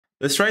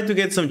Let's try to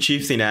get some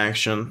Chieftain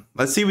action.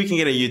 Let's see if we can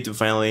get a YouTube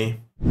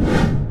finally.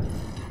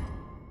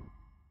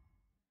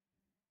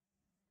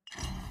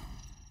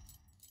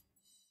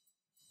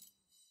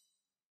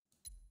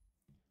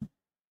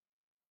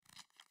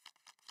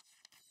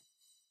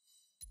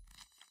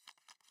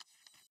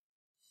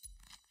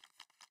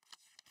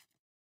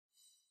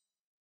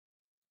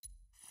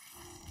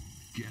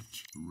 Get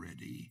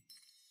ready.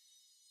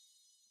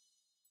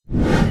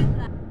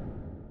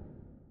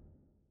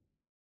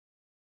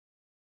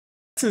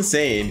 That's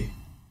insane.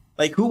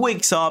 Like, who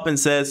wakes up and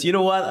says, you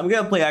know what, I'm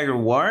gonna play Aggro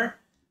War,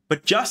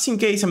 but just in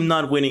case I'm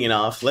not winning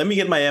enough, let me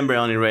get my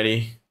Embryonic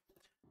ready.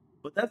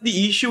 But that's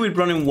the issue with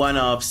running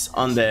 1-ups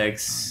on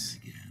decks.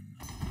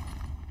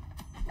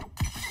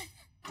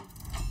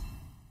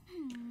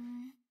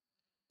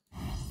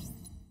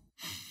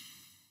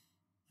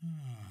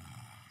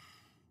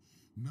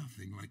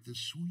 Nothing like the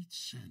sweet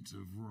scent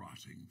of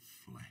rotting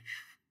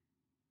flesh.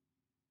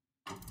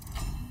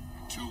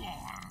 To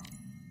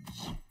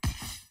arms.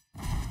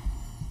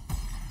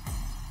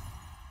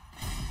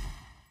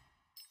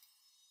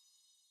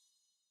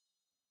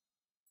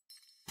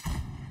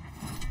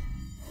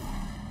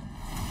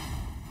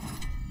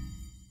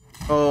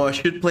 Oh, I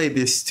should play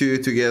these two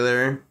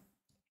together.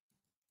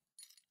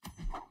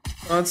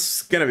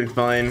 That's gonna be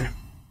fine.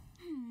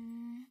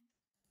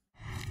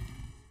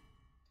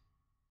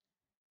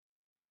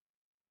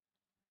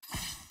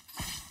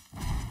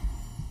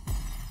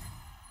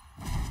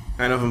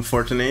 Kind of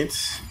unfortunate.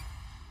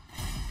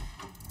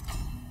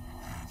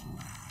 At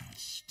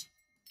last.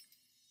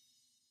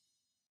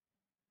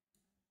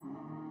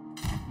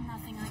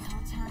 Nothing I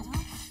can't handle.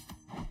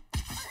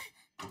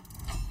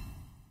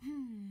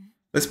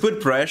 Let's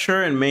put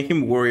pressure and make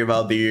him worry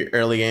about the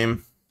early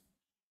game.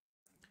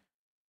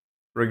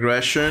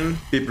 Regression,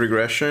 deep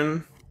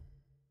regression.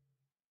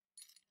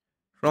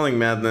 Rolling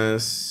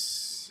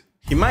Madness.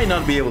 He might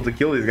not be able to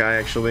kill this guy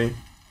actually.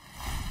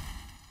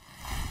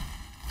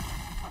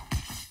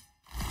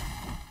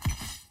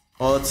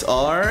 Odds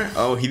are...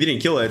 Oh, he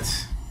didn't kill it.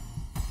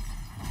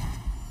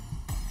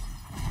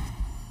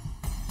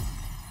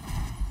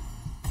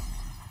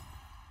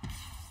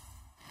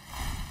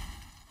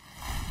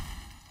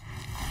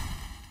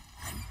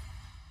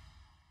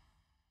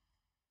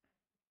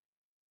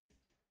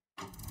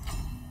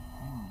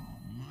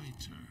 My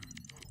turn.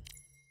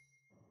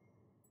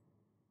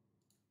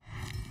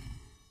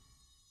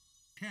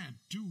 Can't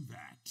do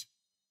that.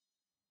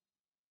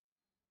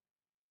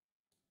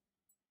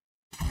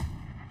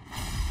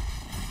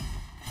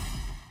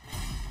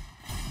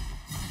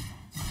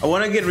 I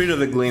want to get rid of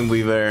the Gleam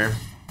Weaver.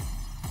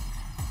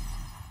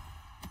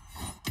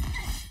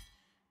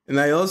 And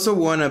I also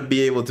want to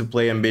be able to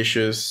play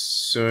Ambitious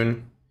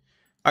soon.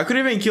 I could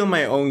even kill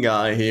my own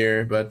guy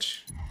here, but...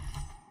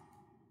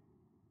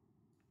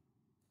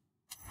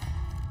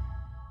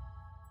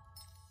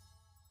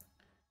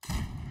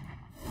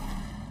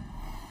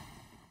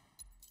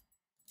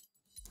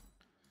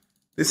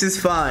 This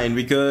is fine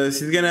because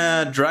he's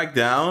gonna drag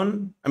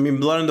down. I mean,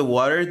 Blood in the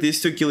Water.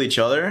 These two kill each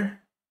other.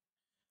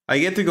 I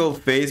get to go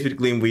face with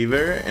Gleam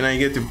Weaver, and I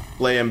get to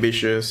play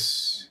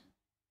Ambitious.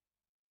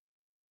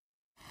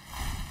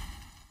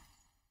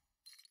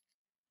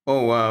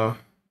 Oh wow.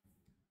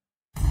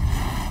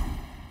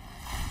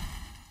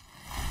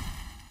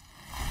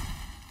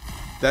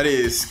 That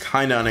is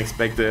kinda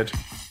unexpected.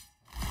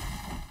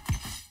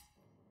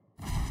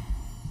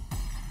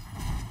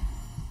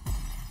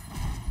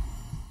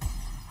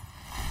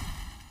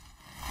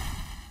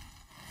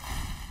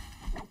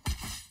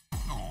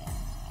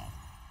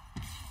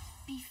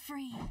 Be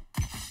free.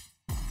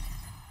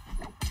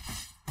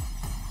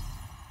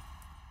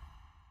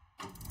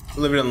 A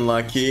little bit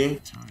unlucky.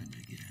 Time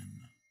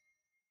again.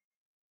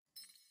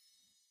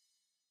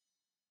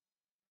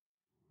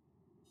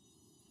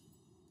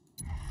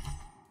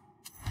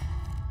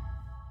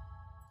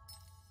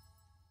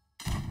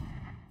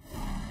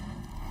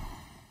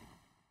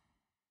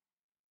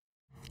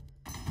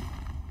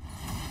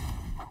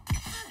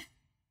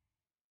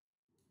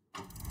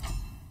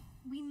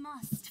 We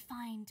must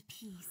find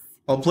peace.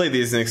 I'll play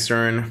these next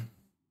turn.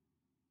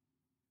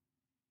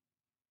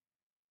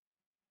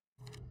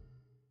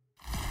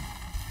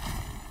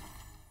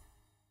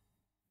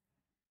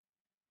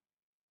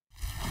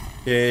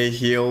 Okay,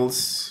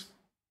 heals.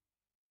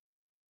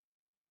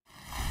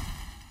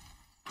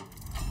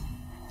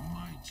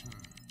 My turn.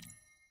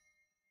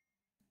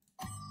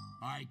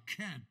 I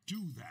can't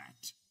do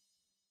that.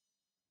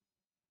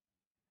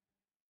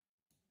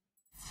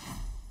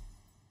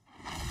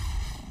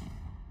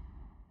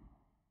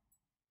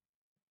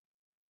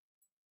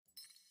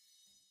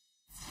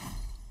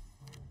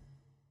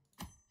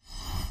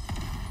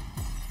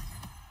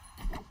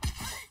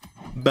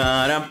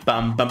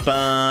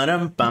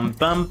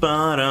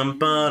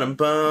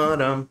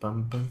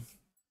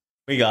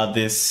 We got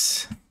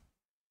this.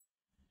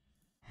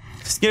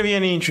 It's gonna be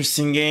an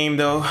interesting game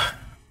though.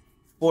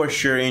 For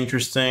sure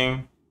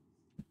interesting.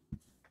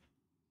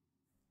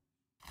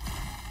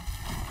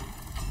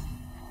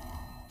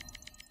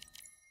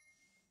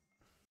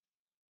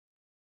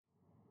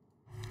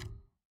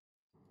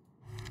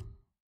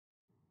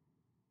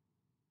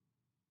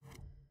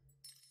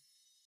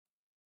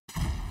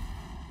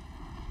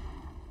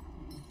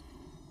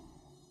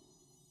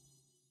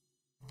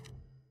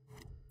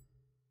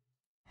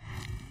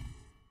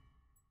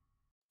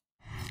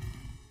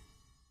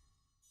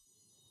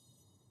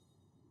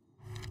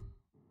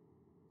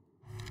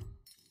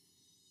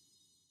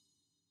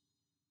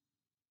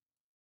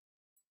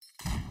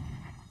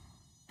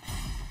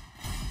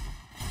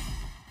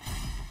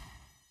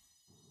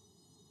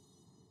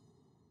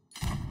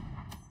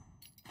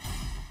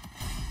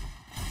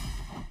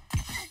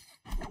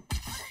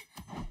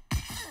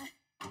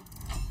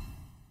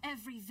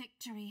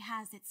 Victory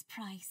has its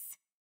price.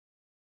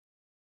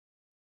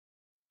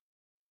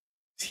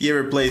 He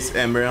ever plays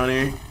Ember on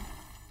here?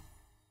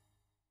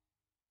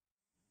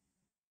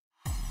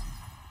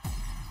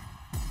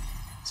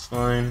 It's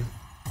fine.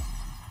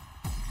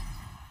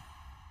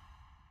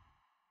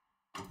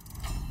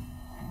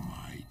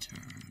 My turn.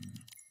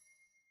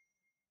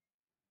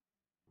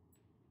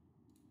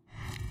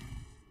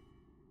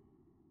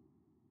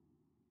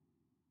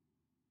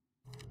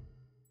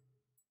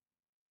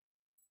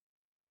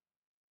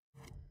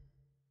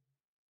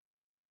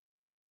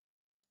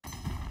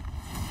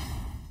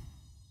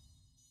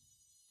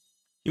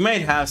 You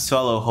might have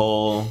Swallow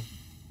Hole,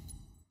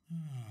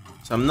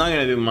 so I'm not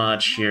gonna do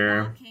much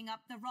here. Barking up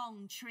the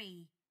wrong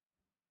tree.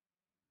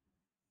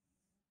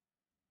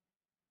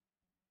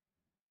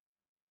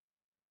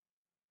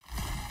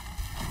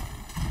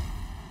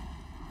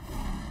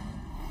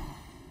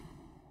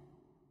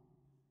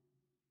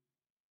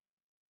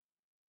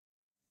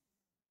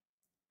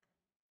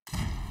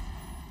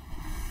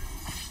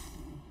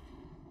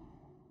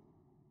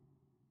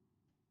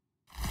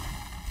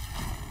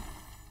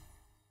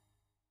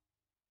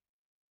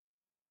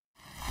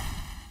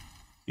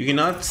 You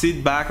cannot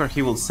sit back or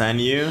he will send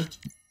you.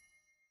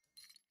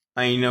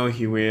 I know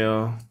he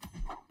will.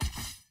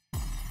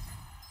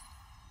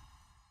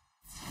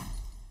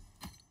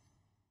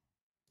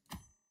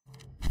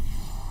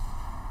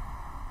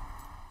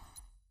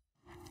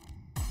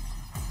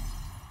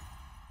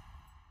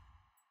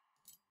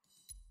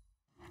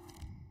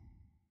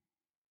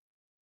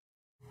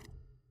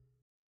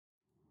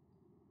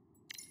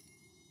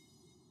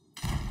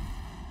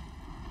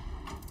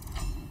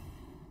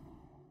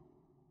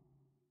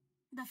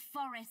 The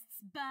forests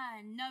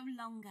burn no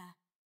longer.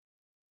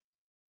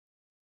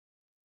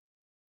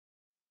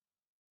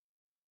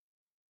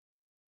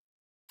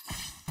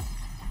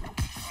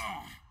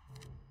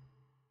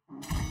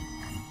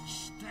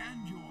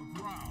 Stand your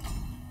ground.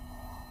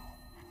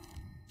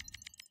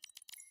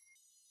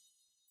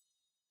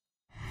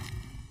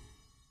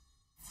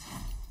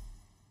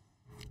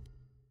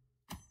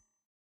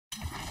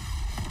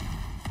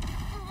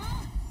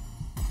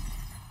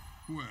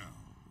 Well,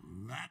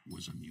 that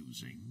was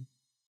amusing.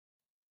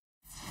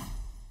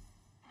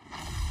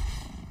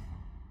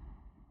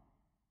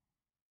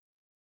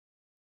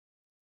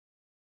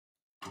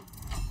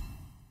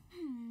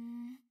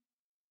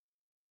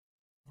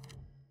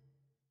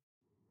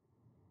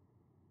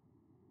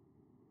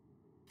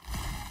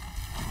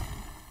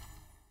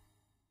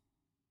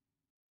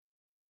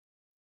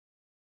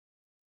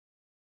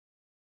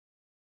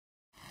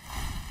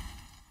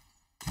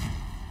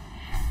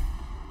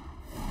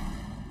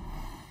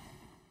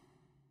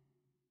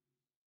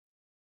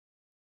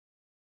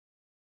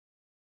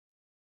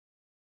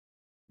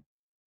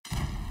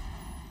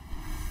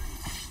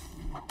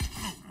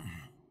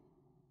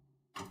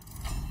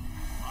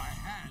 My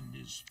hand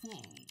is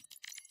full.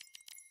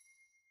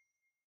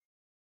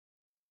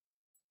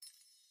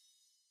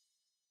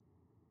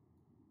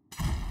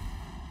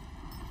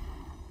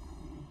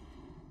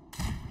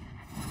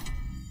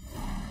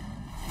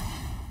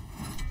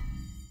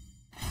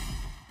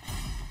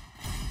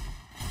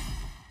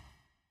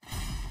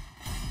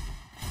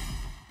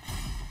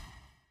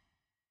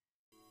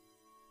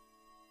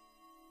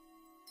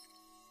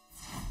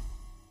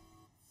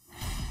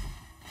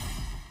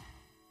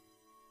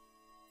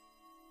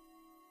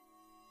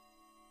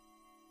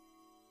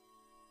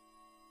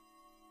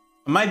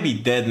 I might be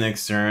dead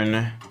next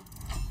turn.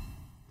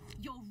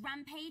 Your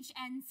rampage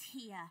ends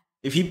here.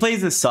 If he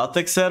plays the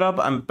Sotic setup,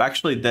 I'm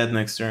actually dead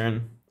next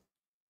turn.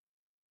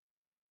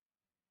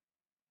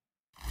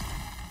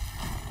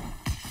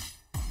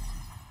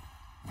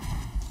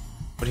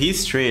 But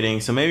he's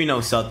trading, so maybe no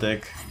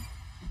Sotic.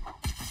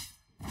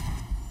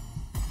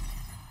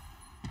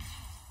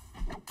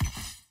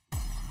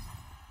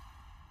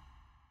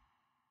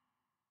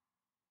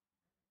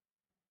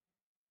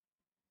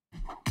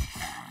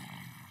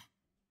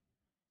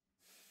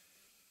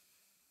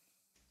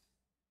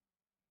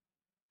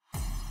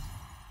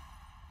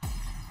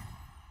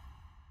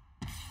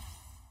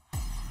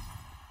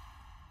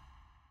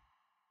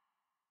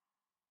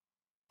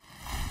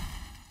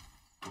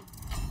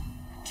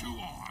 To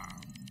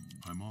arm.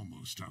 I'm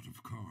almost out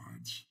of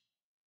cards.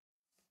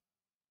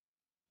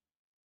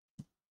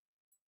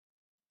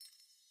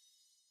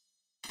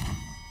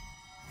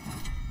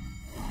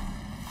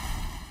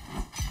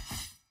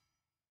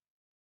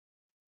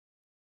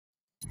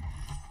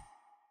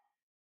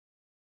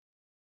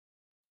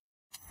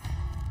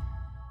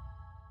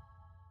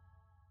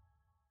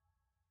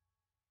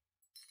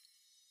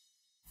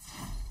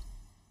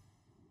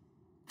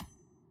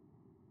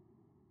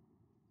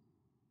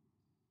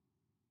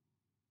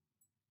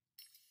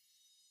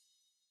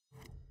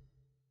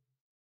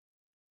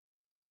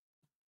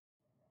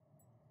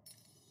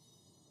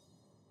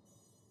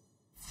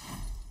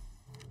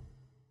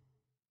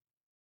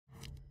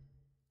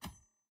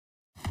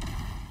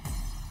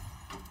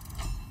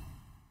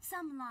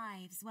 Some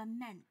lives were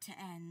meant to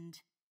end.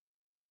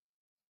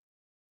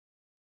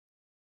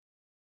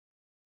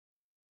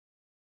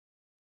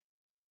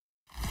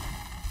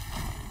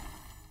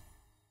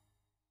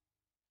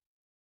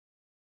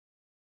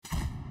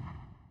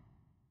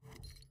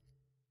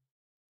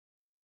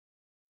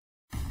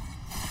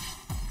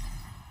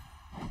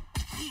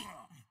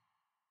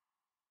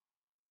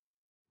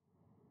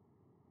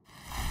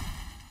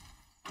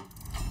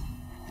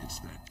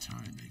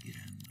 time again.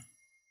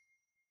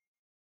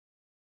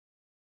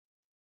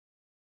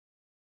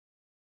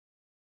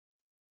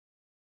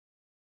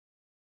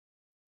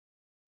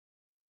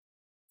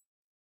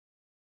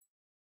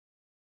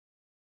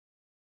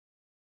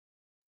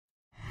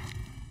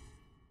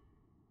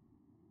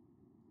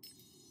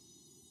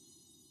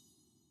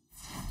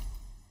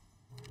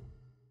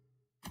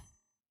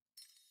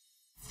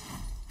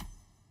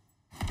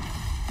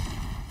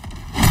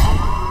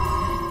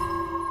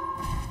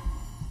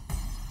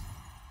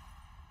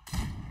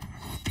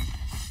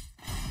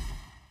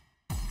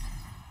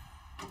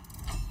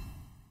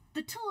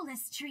 The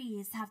tallest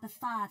trees have the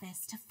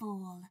farthest to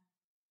fall.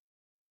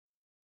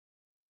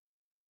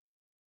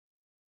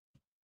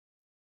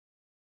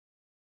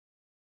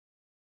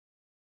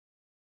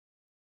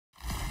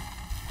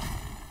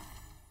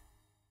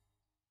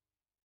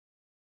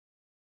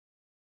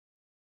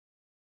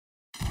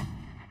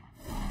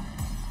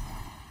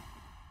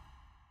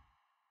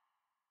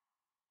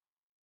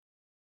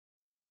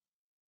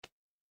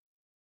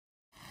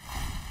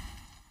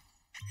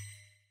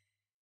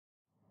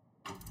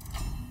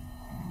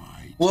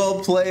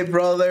 Well played,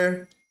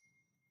 brother.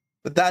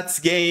 But that's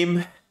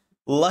game.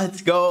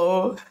 Let's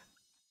go.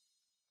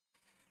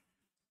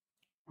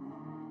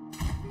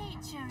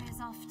 Nature is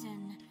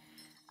often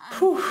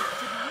Whew.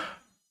 unpredictable.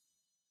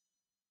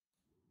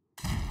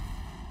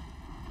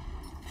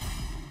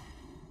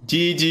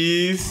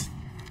 GG's.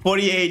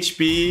 40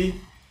 HP.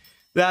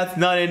 That's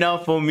not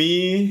enough for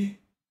me.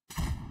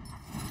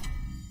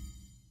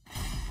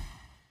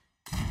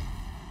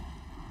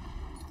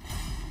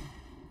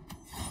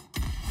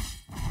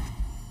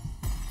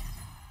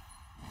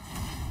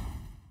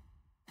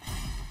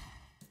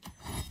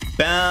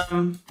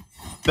 Bam,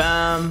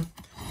 bam,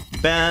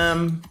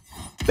 bam,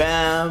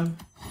 bam.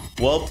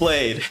 Well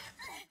played.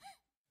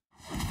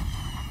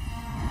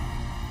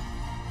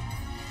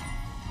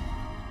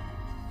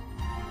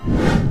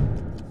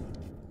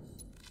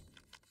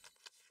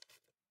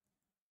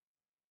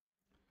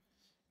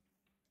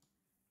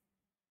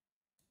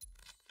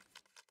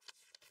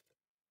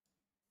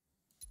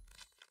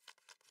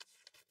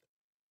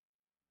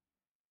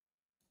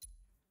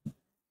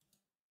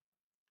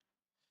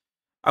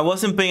 I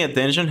wasn't paying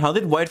attention. How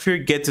did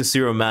Whitebeard get to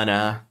 0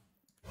 mana?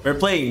 We're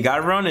playing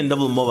Garron and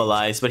double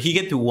mobilize, but he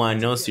get to 1,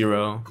 no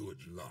 0. Good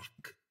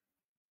luck.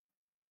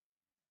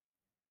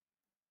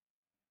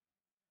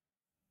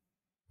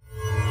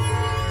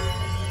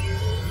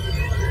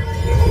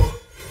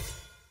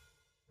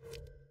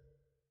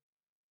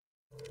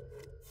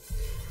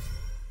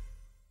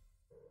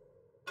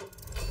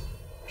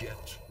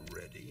 Get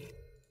ready.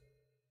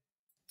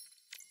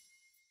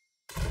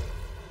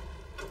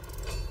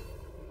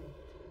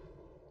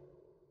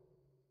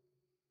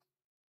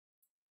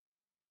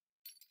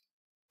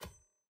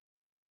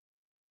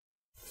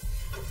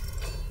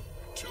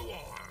 To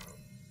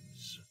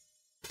arms.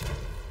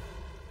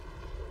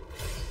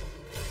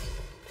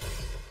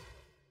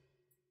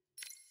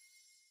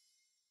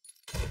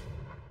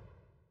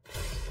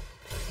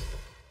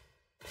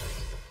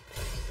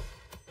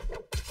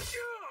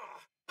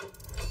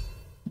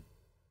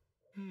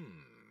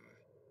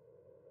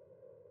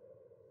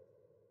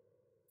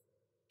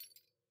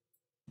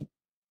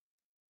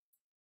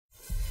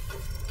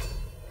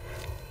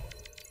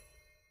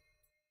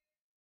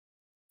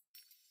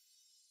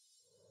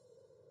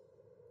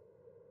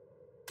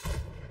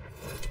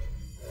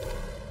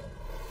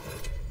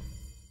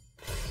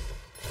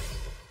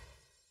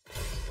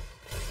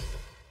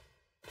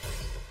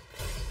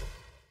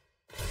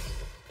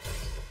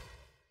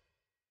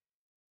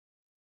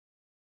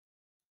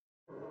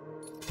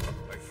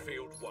 I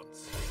failed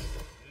once.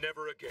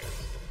 Never again.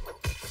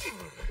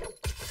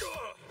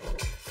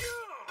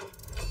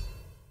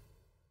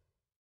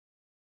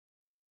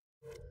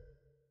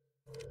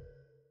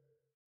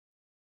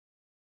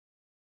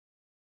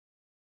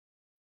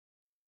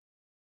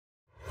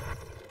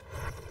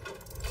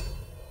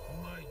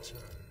 My turn.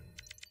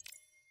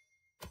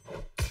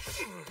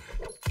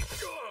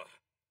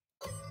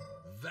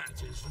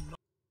 That is not.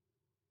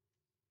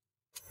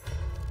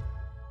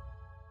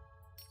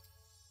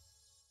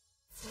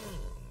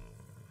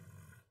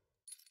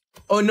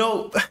 Oh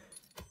no!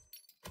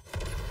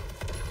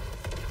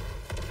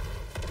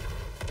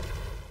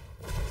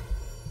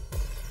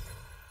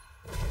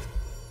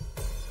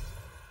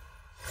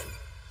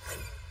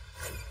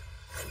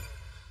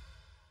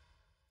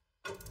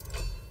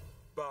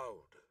 Bowed,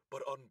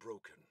 but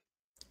unbroken.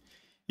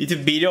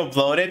 YouTube video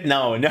uploaded?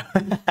 No, no,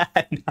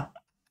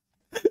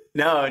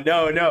 no,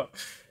 no, no.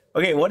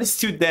 Okay, what is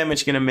 2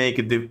 damage gonna make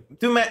a difference?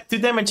 2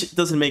 damage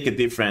doesn't make a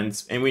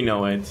difference, and we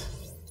know it.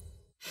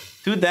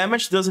 2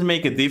 damage doesn't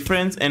make a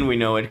difference, and we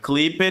know it.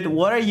 Clip it.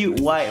 What are you?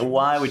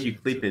 Why would you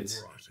clip it?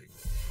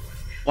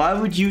 Why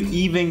would you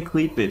even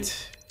clip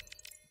it?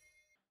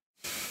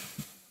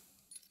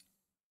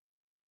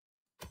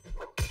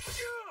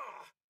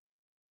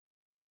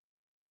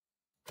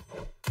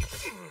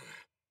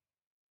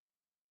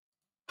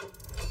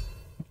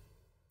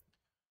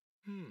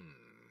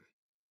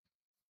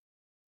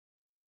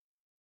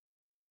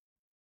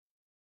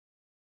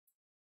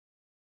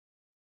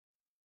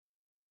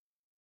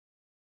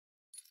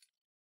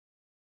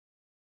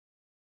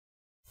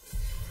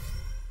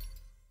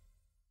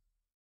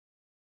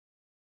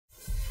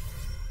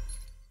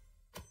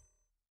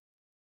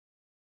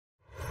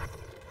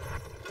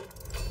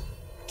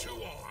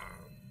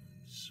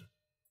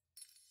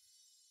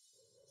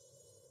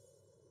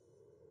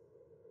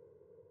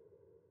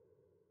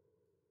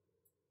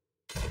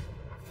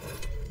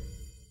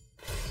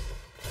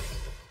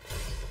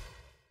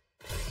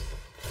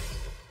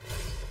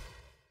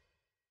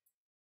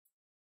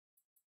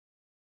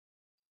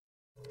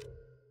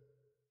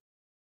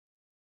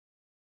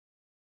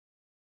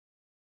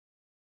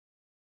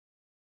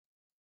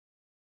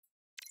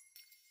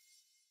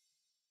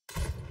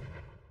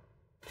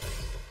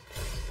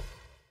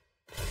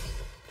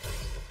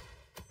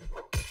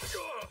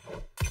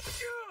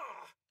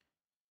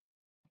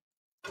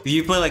 If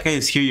you play like I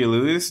just hear you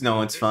lose,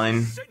 no, it's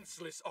fine.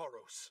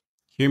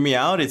 Hear me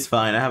out, it's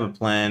fine. I have a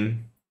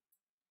plan.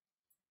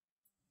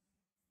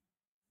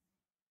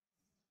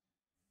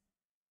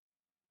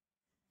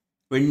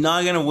 We're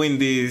not gonna win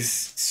these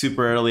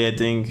super early, I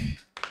think.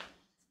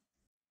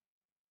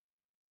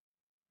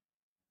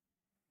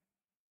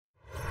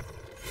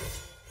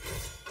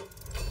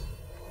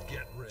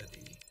 Get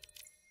ready.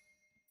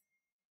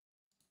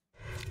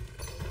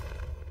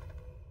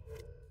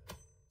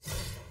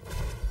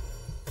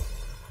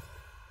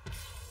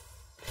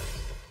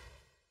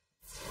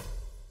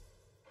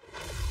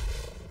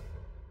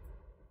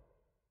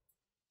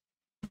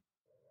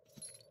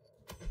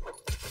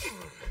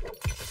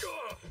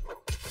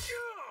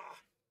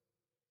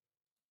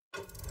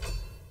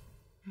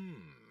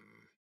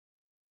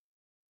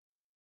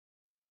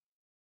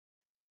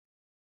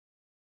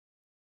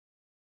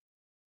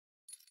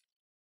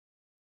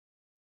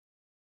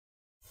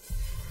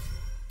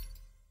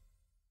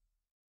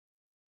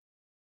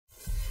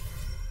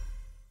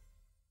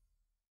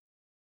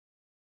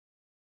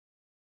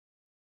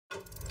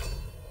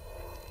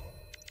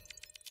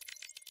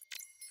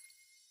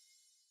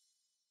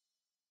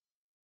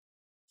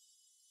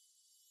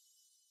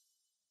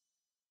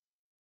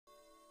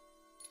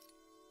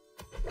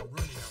 I'm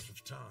running out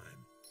of time.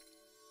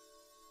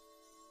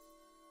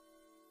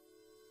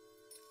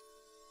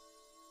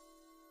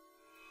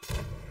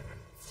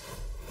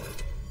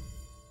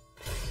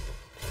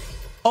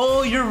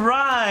 Oh, you're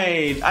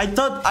right. I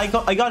thought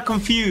I got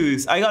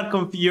confused.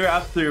 You're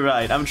absolutely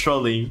right. I'm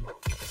trolling.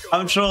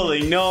 I'm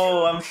trolling.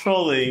 No, I'm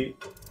trolling.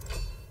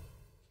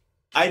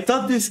 I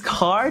thought this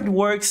card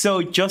works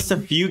so just a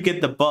few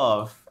get the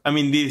buff. I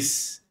mean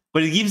this,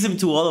 but it gives them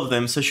to all of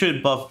them, so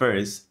should buff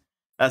first.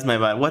 That's my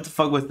bad. What the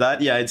fuck was that?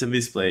 Yeah, it's a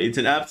misplay. It's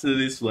an absolute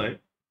display.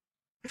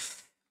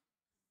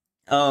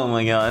 Oh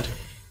my god.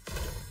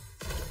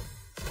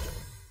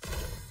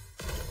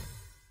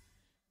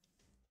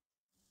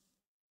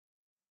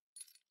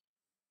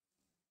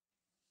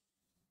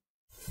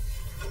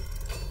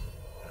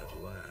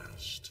 At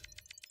last.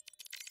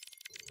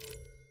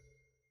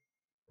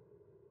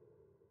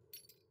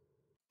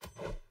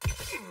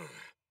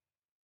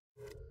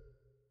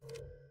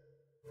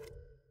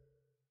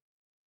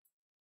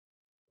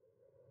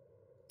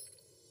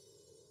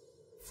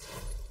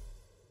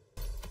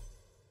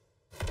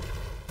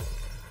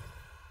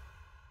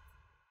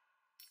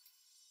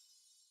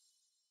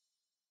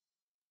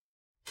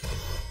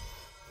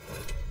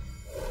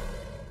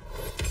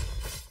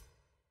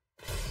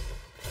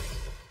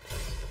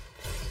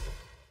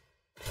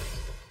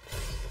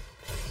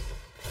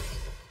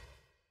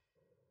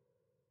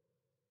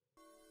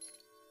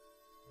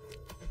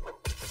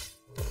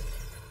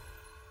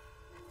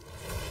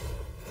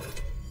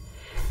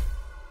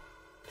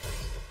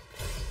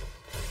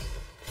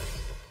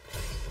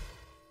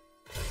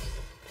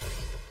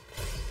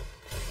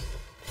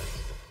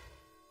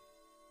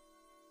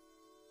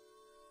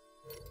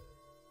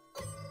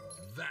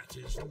 That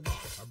is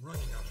not. I'm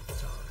running out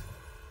of time.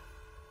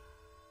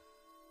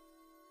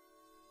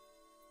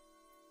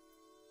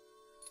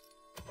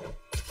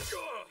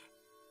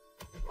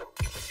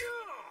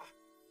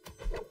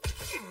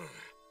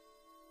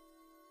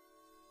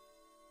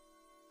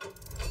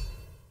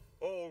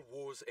 All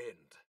wars end,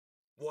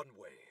 one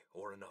way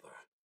or another.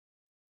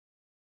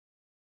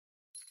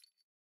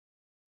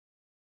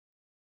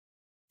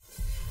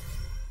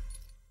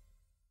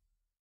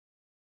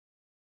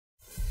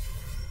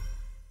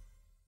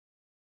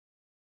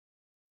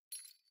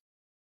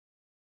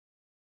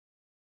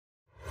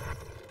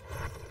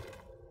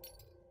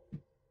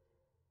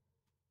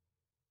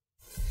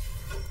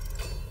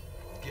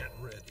 Get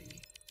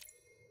ready.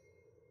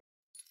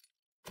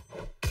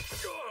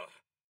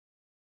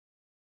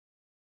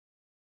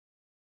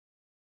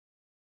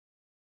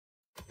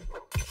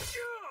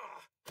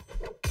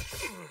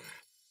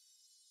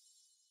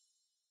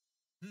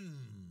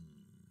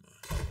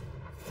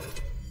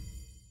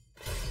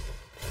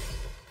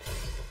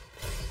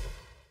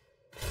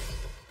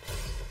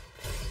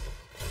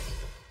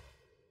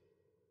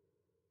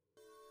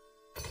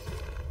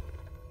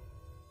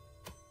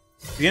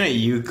 He's gonna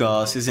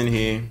Yugos, isn't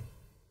he?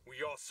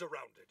 We are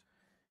surrounded.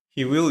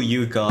 He will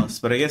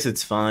Yugos, but I guess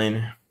it's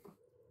fine.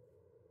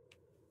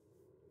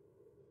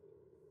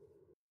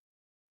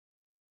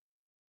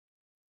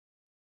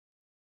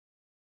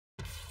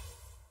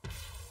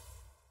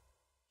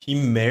 He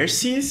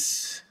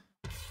mercies?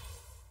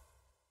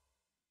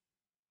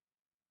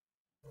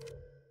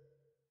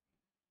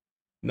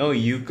 No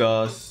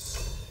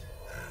Yugos.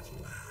 At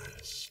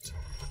last.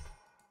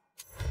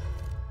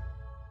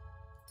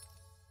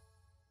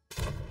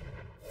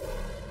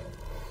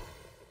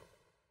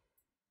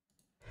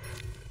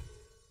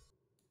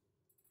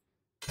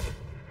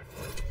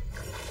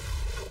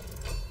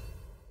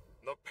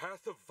 The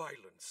path of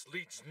violence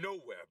leads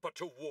nowhere but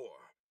to war.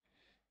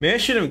 Maybe I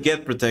shouldn't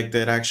get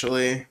protected,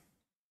 actually.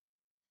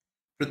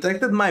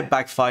 Protected might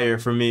backfire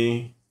for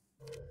me.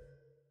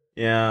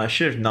 Yeah, I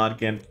should have not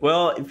get...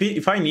 Well,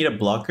 if I need a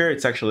blocker,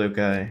 it's actually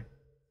okay.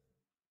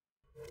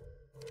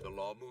 The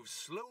law moves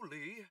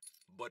slowly,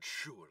 but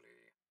surely.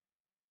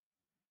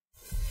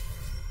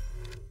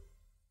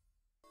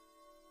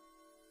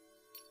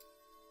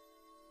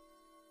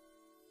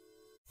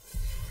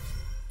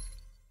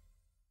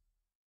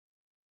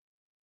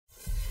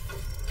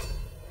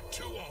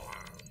 To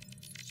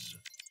arms.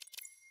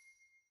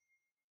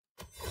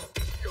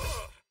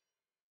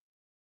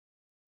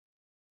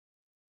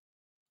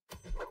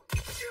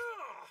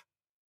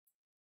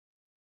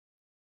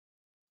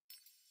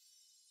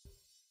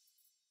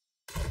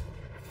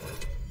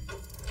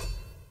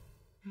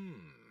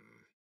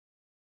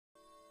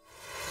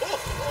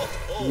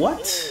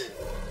 What?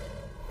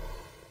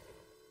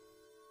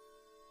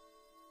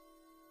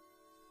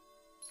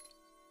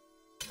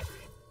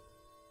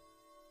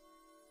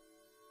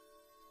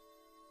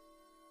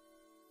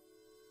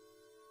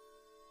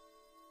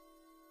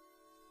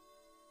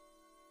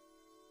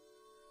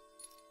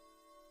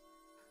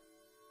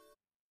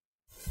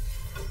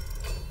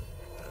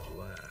 At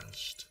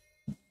last.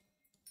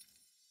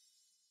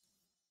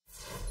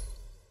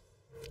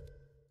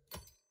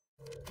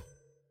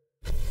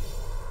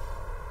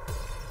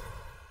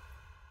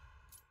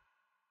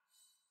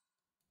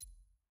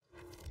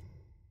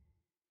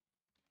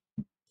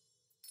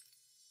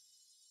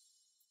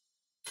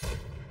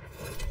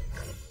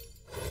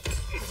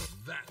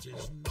 That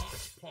is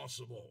not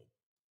possible.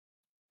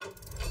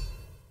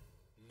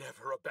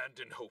 Never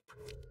abandon hope.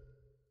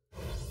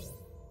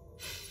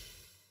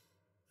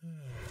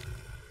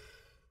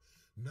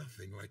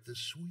 Nothing like the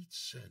sweet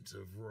scent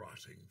of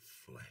rotting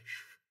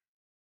flesh.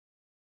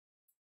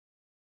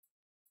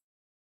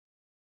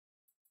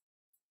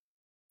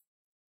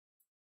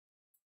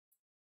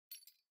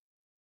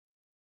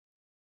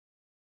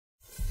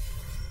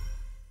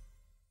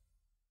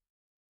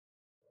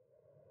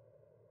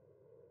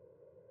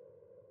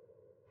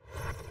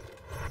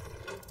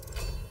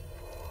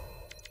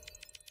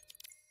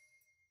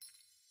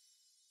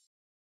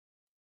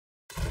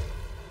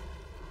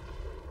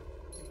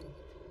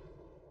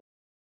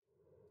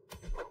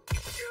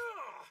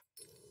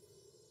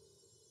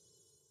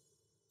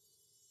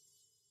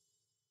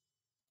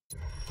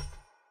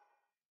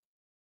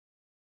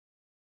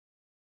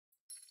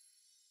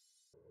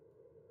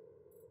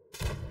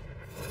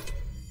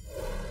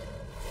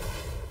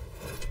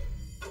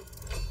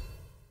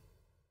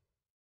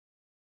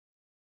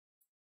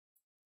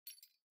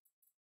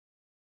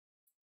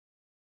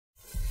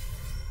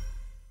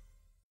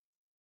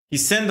 He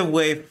sent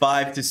away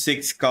 5 to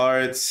 6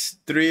 cards.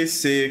 3,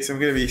 6. I'm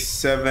gonna be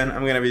 7.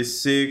 I'm gonna be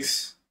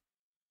 6.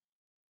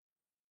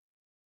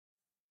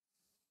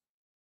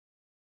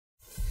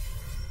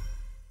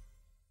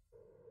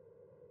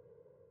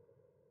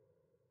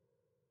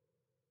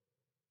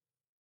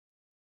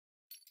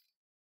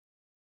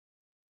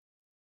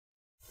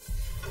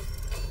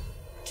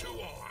 To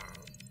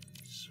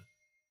arms.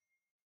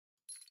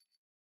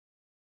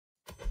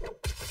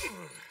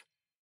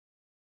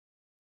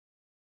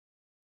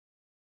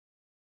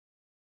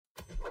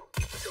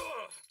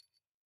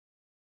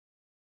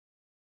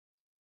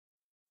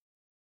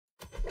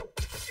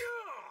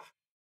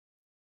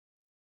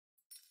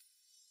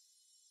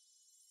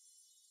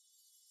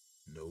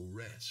 No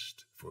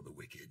rest for the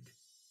wicked.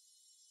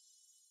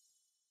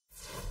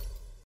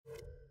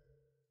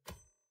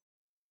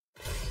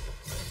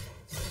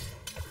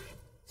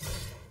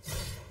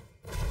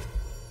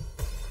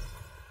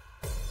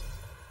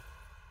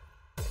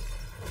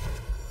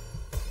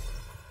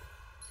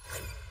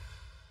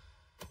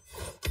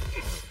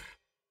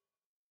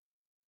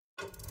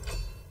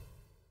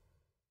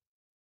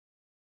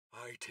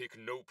 I take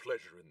no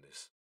pleasure in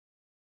this.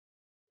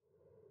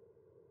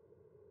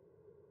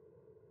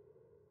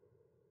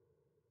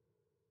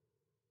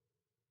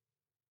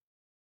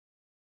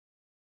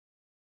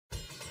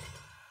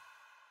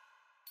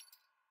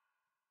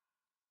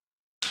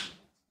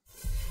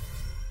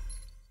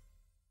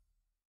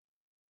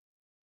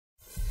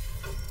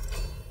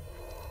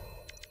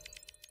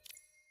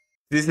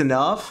 Is this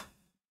enough?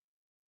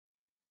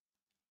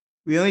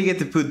 We only get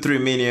to put 3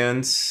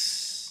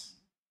 minions.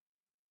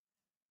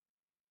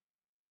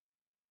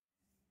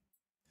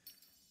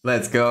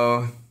 Let's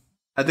go.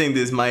 I think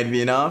this might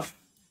be enough.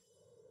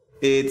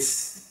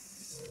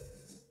 It's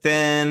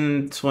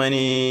 10,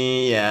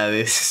 20. Yeah,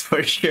 this is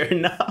for sure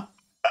enough.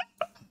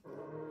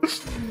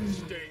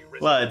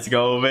 Let's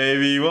go,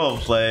 baby. Well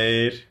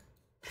played.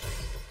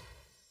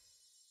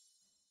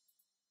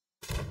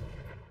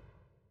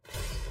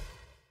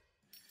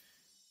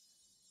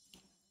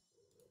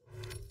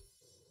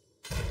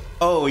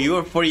 Oh, you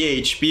are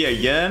 40 HP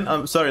again?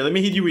 I'm sorry, let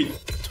me hit you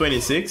with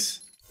 26.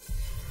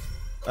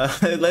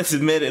 Let's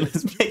admit it,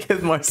 let's make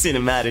it more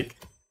cinematic.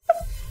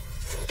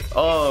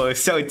 Oh, it's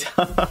so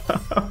tough.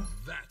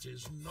 That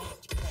is not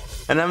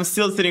possible. And I'm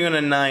still sitting on a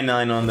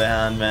 9-9 on the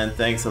hand, man.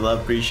 Thanks a lot,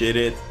 appreciate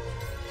it.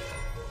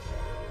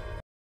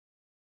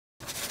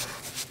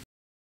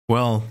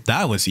 Well,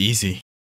 that was easy.